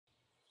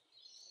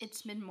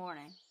It's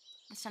mid-morning.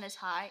 The sun is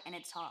high and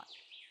it's hot.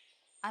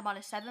 I bought a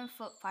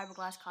 7-foot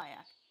fiberglass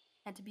kayak,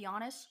 and to be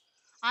honest,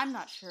 I'm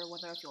not sure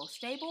whether I feel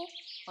stable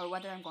or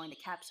whether I'm going to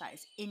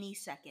capsize any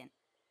second.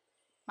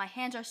 My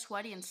hands are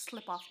sweaty and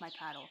slip off my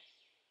paddle.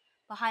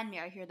 Behind me,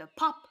 I hear the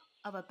pop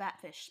of a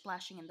batfish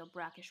splashing in the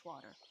brackish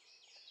water.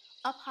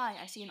 Up high,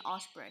 I see an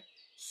osprey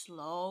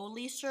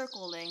slowly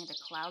circling the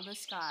cloudless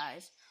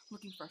skies,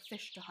 looking for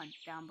fish to hunt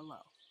down below.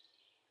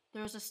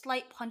 There is a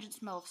slight pungent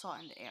smell of salt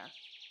in the air.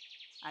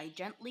 I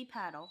gently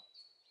paddle,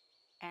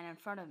 and in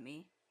front of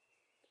me,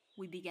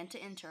 we begin to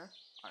enter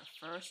our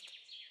first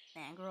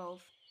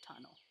mangrove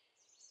tunnel.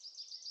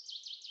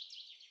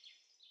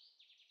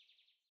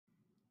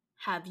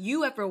 Have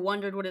you ever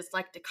wondered what it's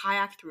like to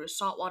kayak through a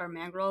saltwater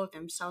mangrove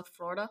in South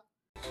Florida?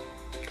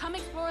 Come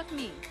explore with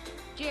me,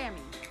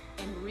 Jeremy,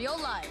 in real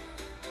life.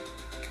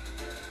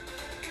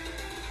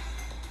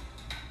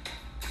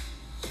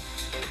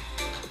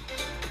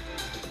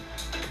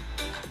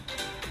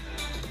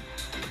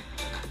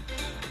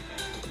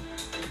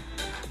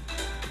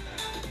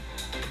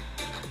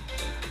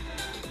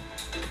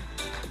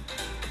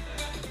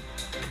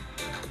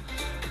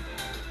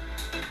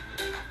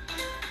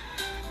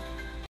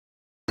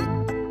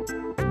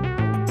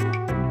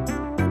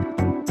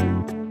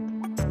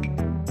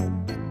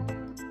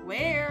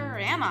 Where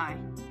am I?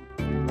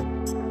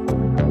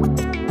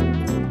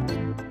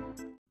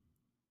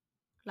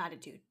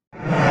 Latitude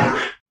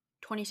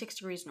 26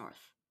 degrees north.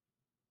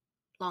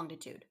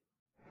 Longitude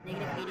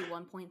negative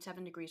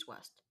 81.7 degrees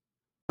west.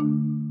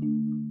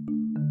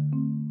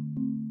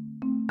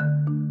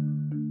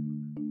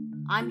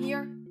 I'm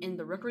here in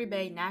the Rookery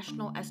Bay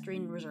National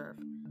Estuarine Reserve,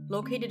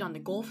 located on the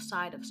Gulf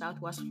side of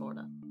Southwest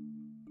Florida.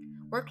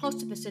 We're close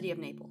to the city of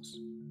Naples.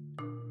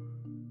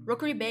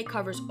 Rookery Bay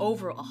covers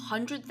over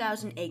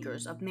 100,000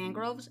 acres of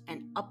mangroves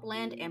and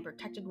upland and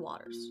protected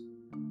waters.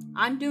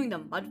 I'm doing the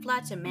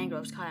Mudflats and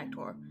Mangroves kayak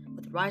tour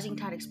with Rising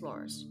Tide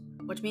Explorers,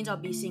 which means I'll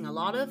be seeing a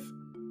lot of,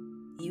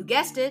 you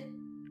guessed it,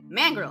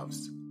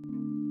 mangroves.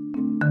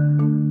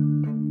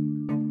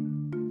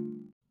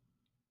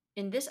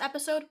 In this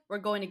episode, we're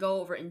going to go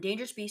over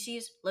endangered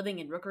species living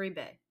in Rookery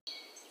Bay,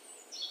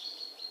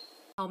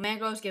 how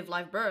mangroves give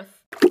live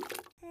birth.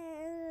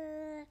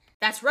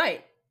 That's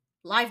right,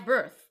 live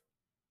birth.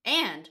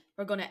 And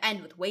we're going to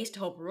end with ways to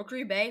help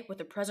Rookery Bay with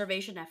the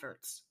preservation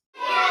efforts.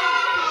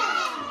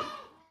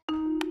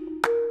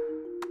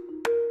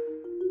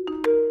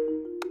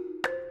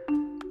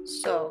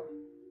 So,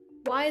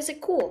 why is it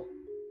cool?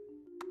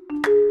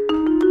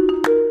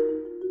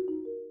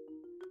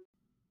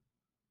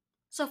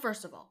 So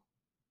first of all,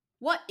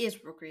 what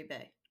is Rookery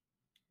Bay?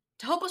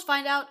 To help us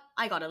find out,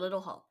 I got a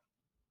little help.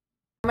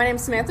 My name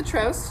is Samantha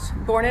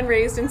Trost, born and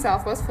raised in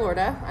Southwest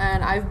Florida,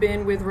 and I've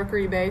been with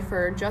Rookery Bay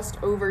for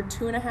just over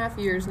 2.5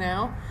 years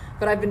now,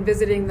 but I've been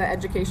visiting the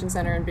education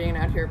center and being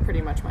out here pretty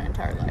much my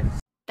entire life.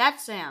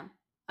 That's Sam,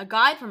 a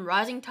guide from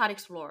Rising Tide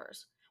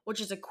Explorers,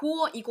 which is a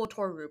cool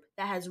eco-tour group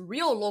that has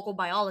real local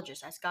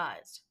biologists as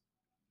guides.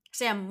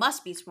 Sam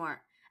must be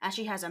smart, as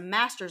she has a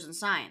master's in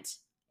science,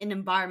 in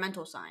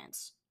environmental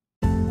science.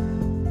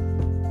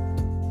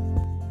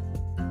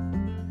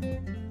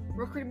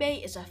 Rookery Bay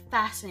is a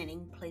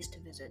fascinating place to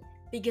visit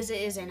because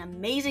it is an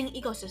amazing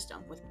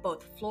ecosystem with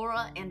both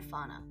flora and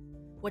fauna,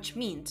 which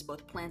means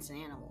both plants and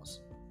animals.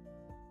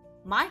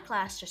 My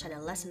class just had a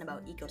lesson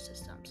about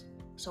ecosystems,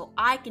 so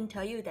I can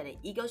tell you that an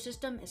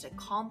ecosystem is a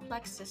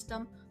complex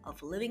system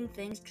of living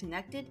things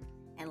connected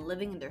and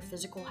living in their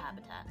physical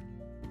habitat.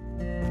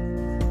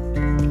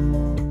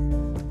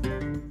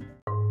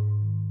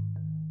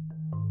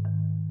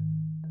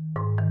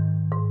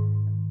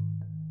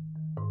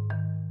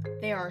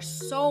 There are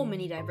so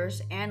many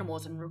diverse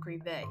animals in Rookery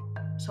Bay,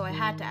 so I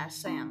had to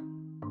ask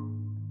Sam,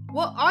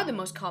 what are the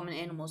most common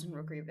animals in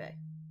Rookery Bay?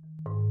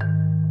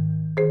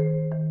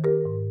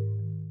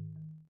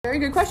 Very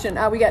good question.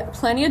 We get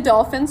plenty of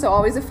dolphins, so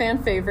always a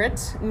fan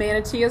favorite.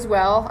 Manatee as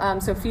well.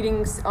 So feeding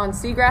on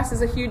seagrass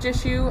is a huge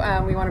issue.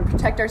 We want to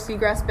protect our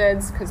seagrass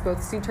beds because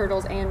both sea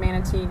turtles and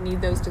manatee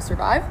need those to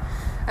survive.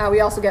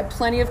 We also get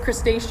plenty of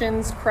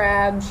crustaceans,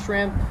 crabs,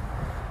 shrimp,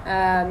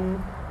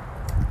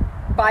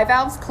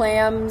 bivalves,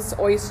 clams,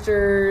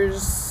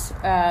 oysters,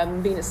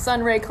 Venus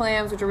sunray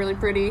clams, which are really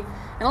pretty,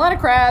 and a lot of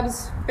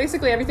crabs.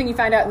 Basically everything you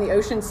find out in the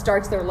ocean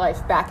starts their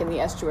life back in the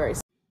estuary.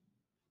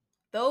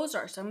 Those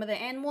are some of the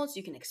animals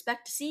you can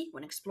expect to see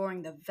when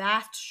exploring the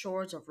vast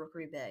shores of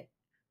Rookery Bay.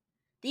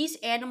 These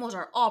animals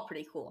are all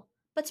pretty cool,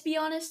 but to be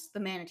honest, the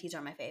manatees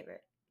are my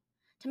favorite.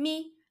 To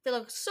me, they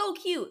look so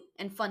cute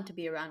and fun to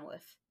be around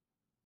with.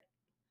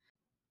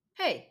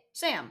 Hey,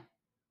 Sam,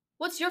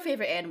 what's your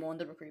favorite animal in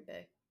the Rookery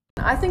Bay?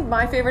 I think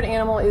my favorite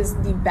animal is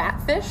the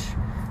batfish.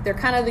 They're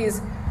kind of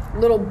these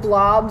little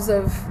blobs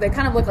they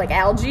kind of look like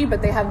algae,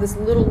 but they have this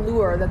little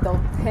lure that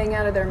they'll hang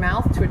out of their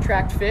mouth to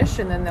attract fish,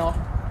 and then they'll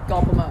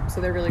gulp them up,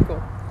 so they're really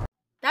cool.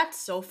 That's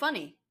so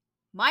funny.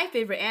 My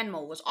favorite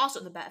animal was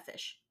also the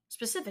batfish,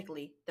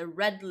 specifically the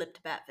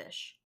red-lipped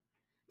batfish.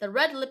 The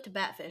red-lipped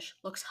batfish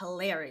looks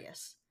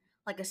hilarious,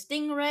 like a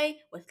stingray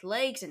with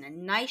legs and a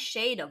nice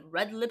shade of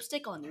red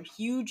lipstick on their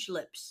huge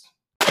lips.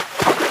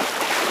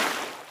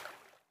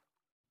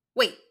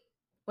 Wait,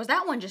 was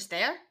that one just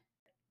there?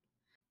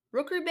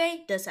 Rookery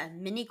Bay does have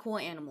many cool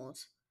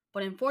animals,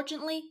 but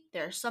unfortunately,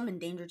 there are some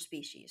endangered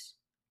species.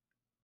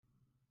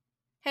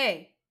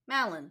 Hey,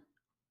 Malin,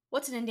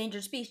 what's an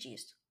endangered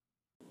species?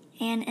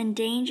 An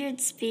endangered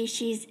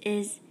species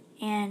is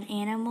an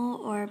animal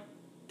or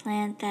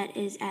plant that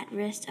is at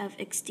risk of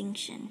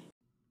extinction.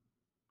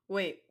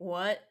 Wait,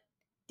 what?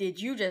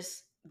 Did you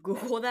just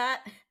Google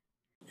that?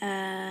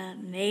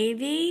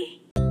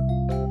 Maybe?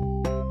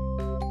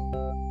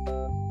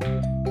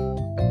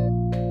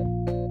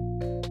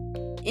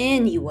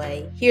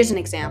 Anyway, here's an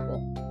example.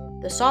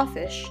 The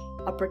sawfish,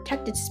 a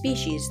protected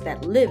species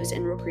that lives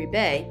in Rookery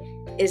Bay,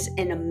 is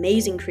an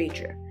amazing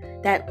creature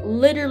that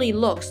literally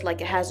looks like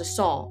it has a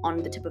saw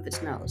on the tip of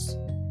its nose.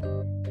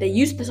 They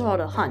use the saw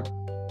to hunt,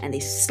 and they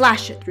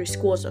slash it through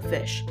schools of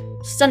fish,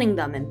 stunning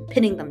them and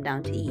pinning them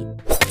down to eat.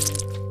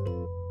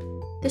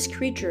 This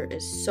creature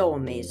is so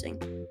amazing,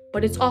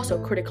 but it's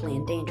also critically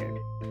endangered.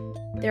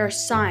 There are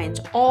signs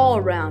all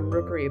around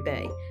Rookery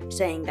Bay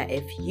saying that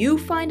if you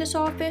find a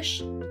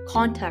sawfish,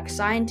 contact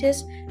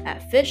scientists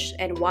at Fish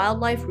and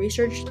Wildlife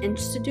Research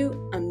Institute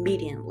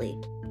immediately.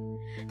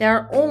 There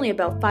are only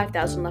about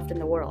 5,000 left in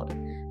the world,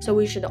 so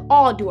we should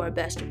all do our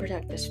best to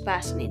protect this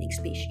fascinating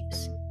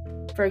species.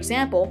 For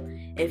example,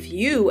 if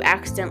you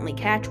accidentally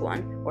catch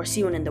one or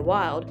see one in the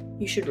wild,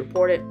 you should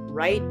report it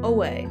right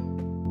away.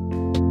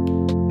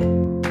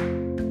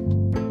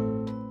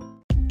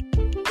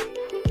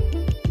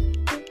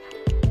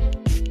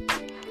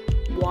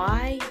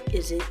 Why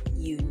is it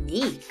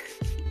unique?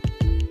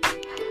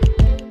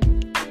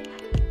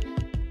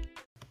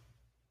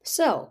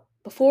 So,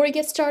 before we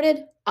get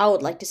started, I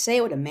would like to say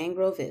what a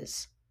mangrove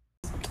is.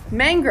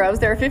 Mangroves,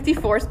 there are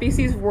 54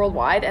 species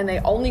worldwide, and they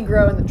only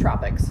grow in the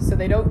tropics, so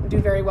they don't do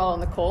very well in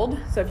the cold.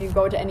 So if you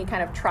go to any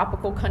kind of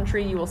tropical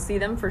country, you will see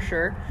them for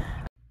sure.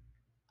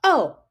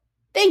 Oh,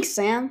 thanks,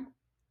 Sam.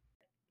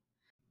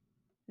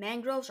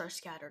 Mangroves are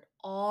scattered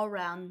all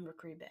around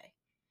Rookery Bay,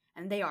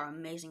 and they are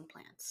amazing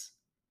plants.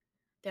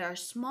 There are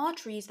small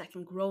trees that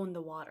can grow in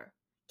the water,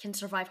 can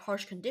survive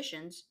harsh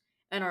conditions,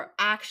 and are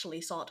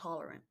actually salt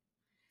tolerant.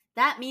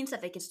 That means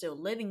that they can still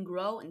live and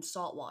grow in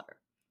salt water,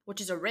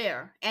 which is a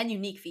rare and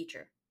unique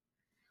feature.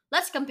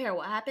 Let's compare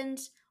what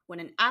happens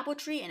when an apple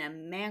tree and a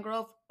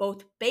mangrove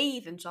both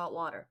bathe in salt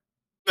water.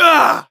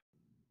 Ah!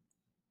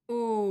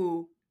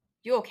 Ooh,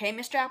 you okay,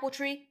 Mr. Apple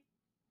Tree?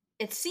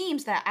 It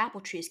seems that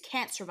apple trees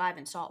can't survive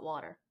in salt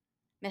water.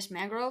 Miss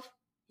Mangrove,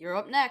 you're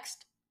up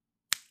next.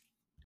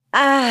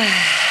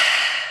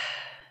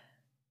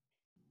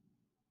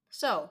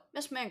 So,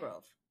 Miss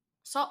Mangrove,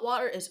 salt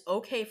water is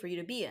okay for you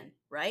to be in,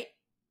 right?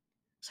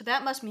 So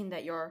that must mean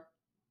that you're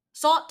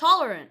salt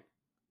tolerant.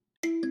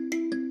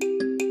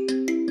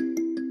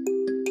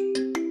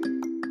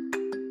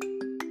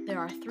 There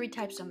are 3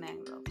 types of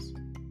mangroves: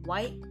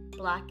 white,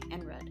 black,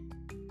 and red,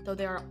 though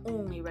there are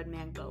only red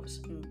mangroves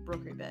in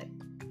Rookery Bay.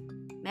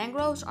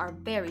 Mangroves are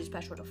very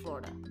special to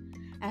Florida,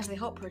 as they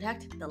help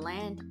protect the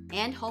land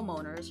and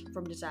homeowners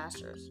from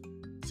disasters,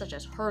 such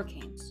as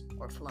hurricanes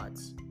or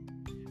floods.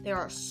 They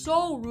are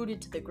so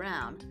rooted to the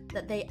ground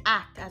that they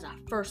act as a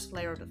first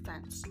layer of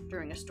defense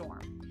during a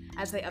storm,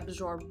 as they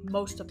absorb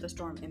most of the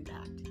storm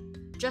impact,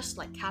 just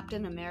like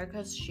Captain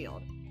America's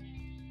shield.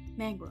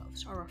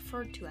 Mangroves are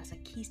referred to as a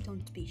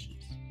keystone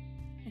species.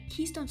 A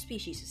keystone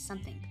species is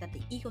something that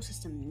the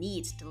ecosystem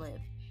needs to live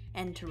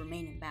and to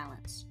remain in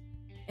balance.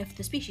 If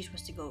the species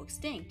was to go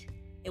extinct,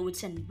 it would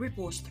send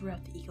ripples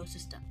throughout the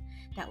ecosystem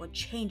that would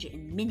change it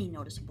in many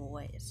noticeable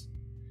ways.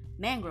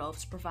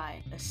 Mangroves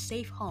provide a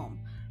safe home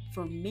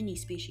for many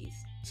species,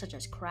 such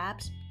as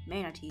crabs,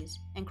 manatees,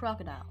 and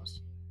crocodiles.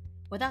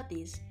 Without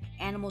these,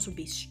 animals would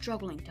be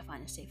struggling to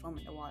find a safe home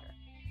in the water,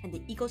 and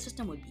the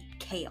ecosystem would be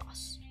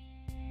chaos.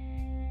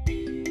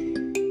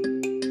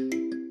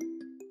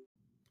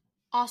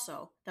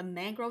 Also, the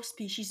mangrove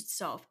species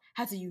itself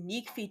has a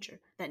unique feature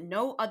that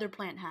no other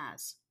plant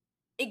has.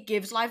 It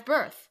gives live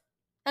birth.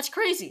 That's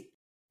crazy.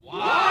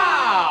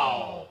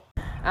 Wow!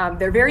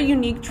 They're very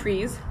unique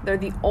trees. They're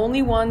the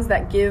only ones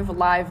that give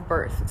live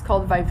birth. It's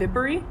called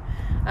vivipary.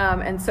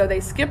 And so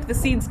they skip the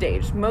seed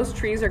stage. Most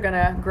trees are going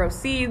to grow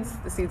seeds,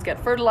 the seeds get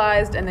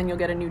fertilized, and then you'll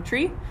get a new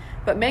tree.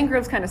 But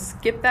mangroves kind of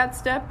skip that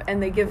step,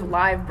 and they give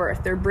live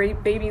birth. Their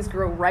babies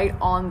grow right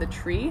on the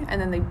tree, and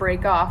then they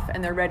break off,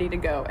 and they're ready to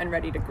go and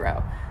ready to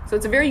grow. So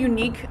it's a very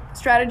unique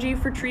strategy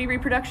for tree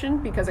reproduction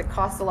because it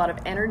costs a lot of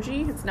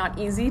energy. It's not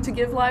easy to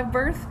give live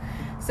birth.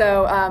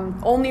 So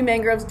only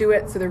mangroves do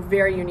it, so they're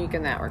very unique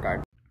in that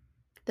regard.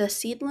 The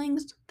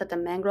seedlings that the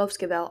mangroves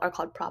give out are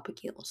called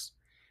propagules,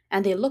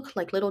 and they look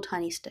like little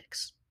tiny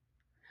sticks.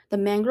 The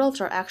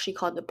mangroves are actually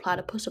called the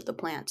platypus of the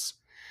plants,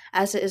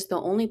 as it is the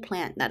only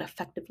plant that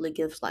effectively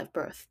gives live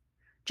birth,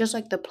 just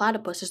like the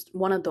platypus is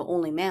one of the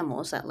only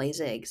mammals that lays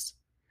eggs.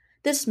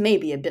 This may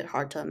be a bit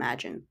hard to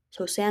imagine,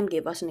 so Sam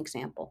gave us an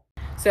example.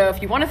 So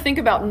if you want to think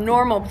about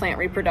normal plant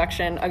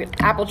reproduction, an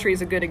apple tree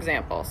is a good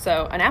example.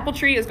 So an apple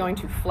tree is going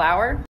to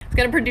flower, it's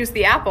going to produce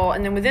the apple,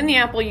 and then within the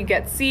apple you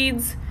get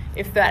seeds,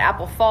 If that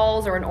apple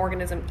falls or an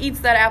organism eats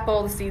that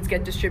apple, the seeds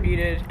get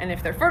distributed, and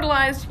if they're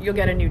fertilized, you'll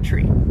get a new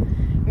tree.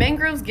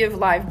 Mangroves give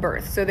live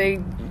birth, so they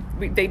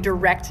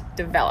direct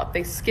develop.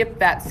 They skip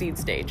that seed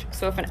stage.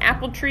 So if an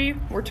apple tree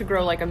were to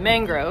grow like a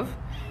mangrove,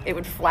 it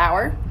would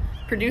flower,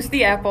 produce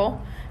the apple,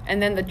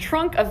 and then the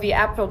trunk of the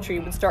apple tree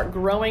would start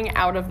growing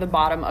out of the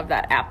bottom of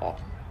that apple.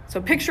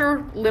 So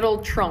picture little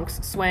trunks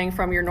swaying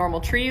from your normal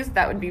trees.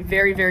 That would be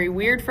very, very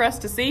weird for us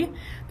to see,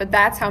 but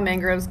that's how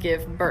mangroves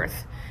give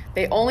birth.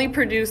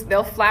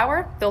 They'll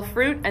flower, they'll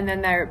fruit, and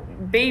then their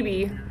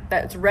baby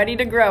that's ready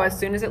to grow as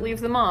soon as it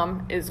leaves the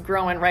mom is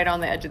growing right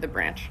on the edge of the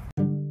branch.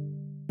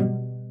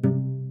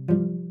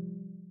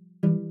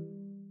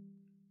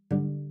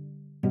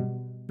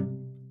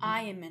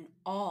 I am in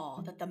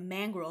awe that the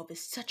mangrove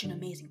is such an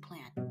amazing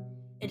plant.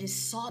 It is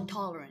salt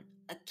tolerant,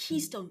 a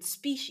keystone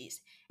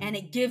species, and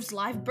it gives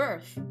live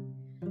birth.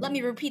 Let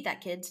me repeat that,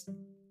 kids.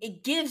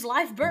 It gives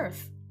live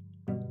birth.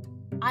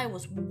 I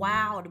was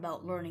wowed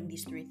about learning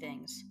these 3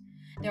 things.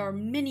 There are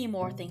many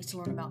more things to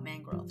learn about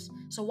mangroves,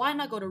 so why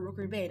not go to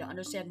Rookery Bay to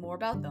understand more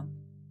about them?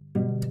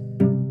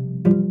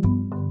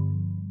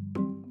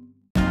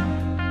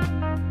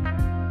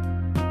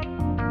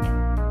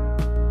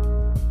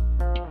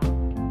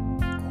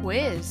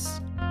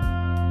 Quiz.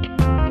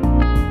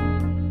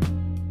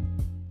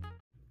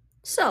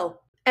 So,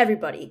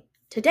 everybody,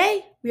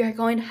 today we are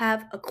going to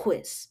have a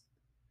quiz.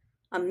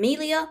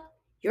 Amelia,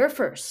 you're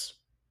first.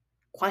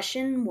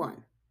 Question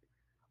 1.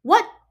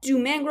 What do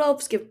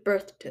mangroves give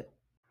birth to?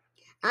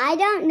 I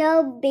don't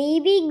know,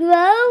 baby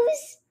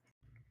groves?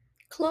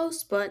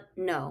 Close, but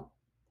no.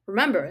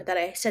 Remember that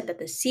I said that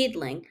the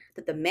seedling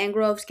that the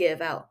mangroves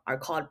give out are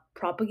called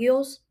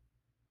propagules?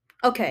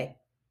 Okay,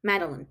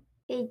 Madeline.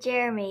 Hey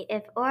Jeremy,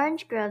 if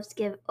orange groves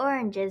give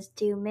oranges,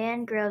 do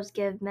mangroves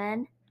give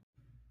men?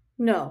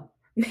 No,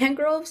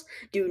 mangroves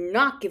do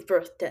not give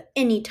birth to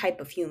any type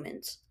of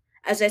humans.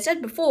 As I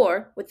said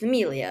before with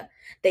Amelia,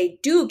 they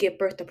do give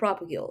birth to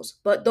propagules,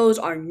 but those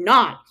are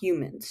not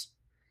humans.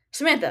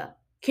 Samantha,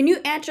 can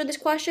you answer this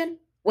question?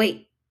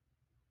 Wait,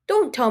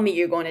 don't tell me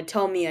you're going to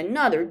tell me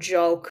another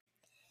joke.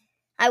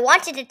 I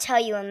wanted to tell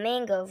you a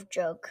mangrove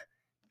joke,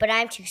 but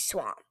I'm too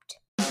swamped.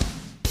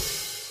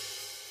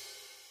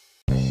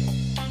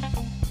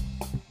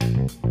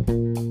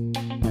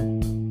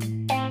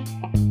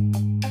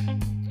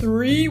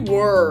 Three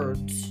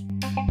words.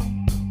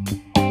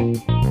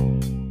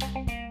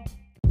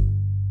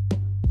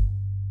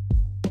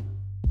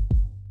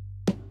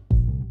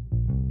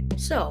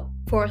 So,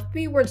 for a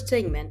 3-word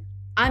segment,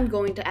 I'm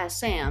going to ask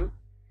Sam,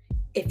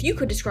 if you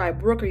could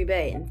describe Rookery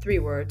Bay in 3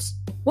 words,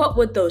 what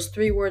would those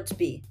 3 words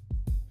be?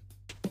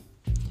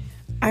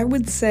 I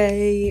would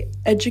say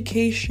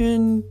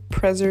education,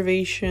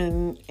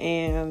 preservation,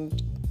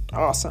 and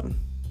awesome.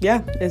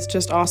 Yeah, it's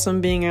just awesome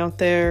being out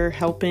there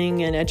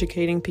helping and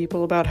educating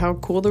people about how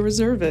cool the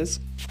reserve is.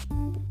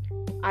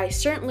 I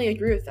certainly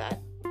agree with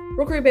that.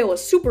 Rookery Bay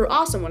was super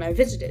awesome when I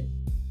visited.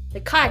 The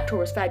kayak tour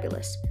was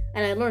fabulous,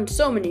 and I learned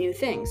so many new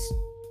things.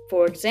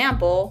 For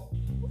example,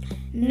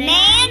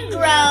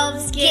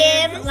 Mangroves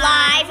give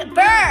live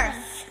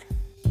birth.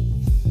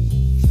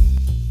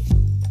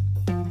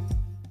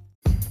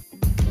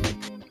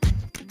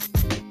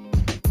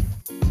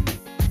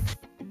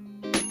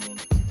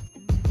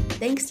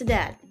 thanks to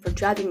Dad for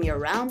driving me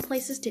around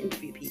places to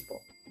interview people.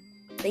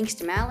 Thanks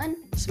to Madeline,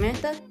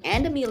 Samantha,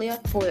 and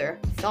Amelia for their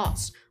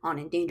thoughts on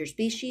endangered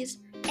species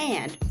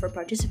and for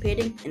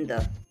participating in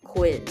the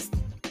quiz.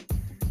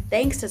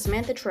 Thanks to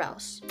Samantha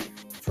Trouse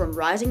from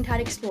Rising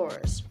Tide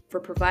Explorers for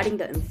providing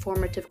the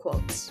informative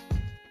quotes.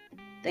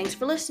 Thanks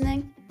for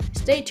listening.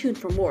 Stay tuned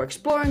for more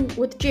exploring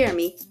with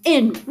Jeremy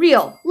in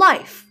real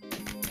life.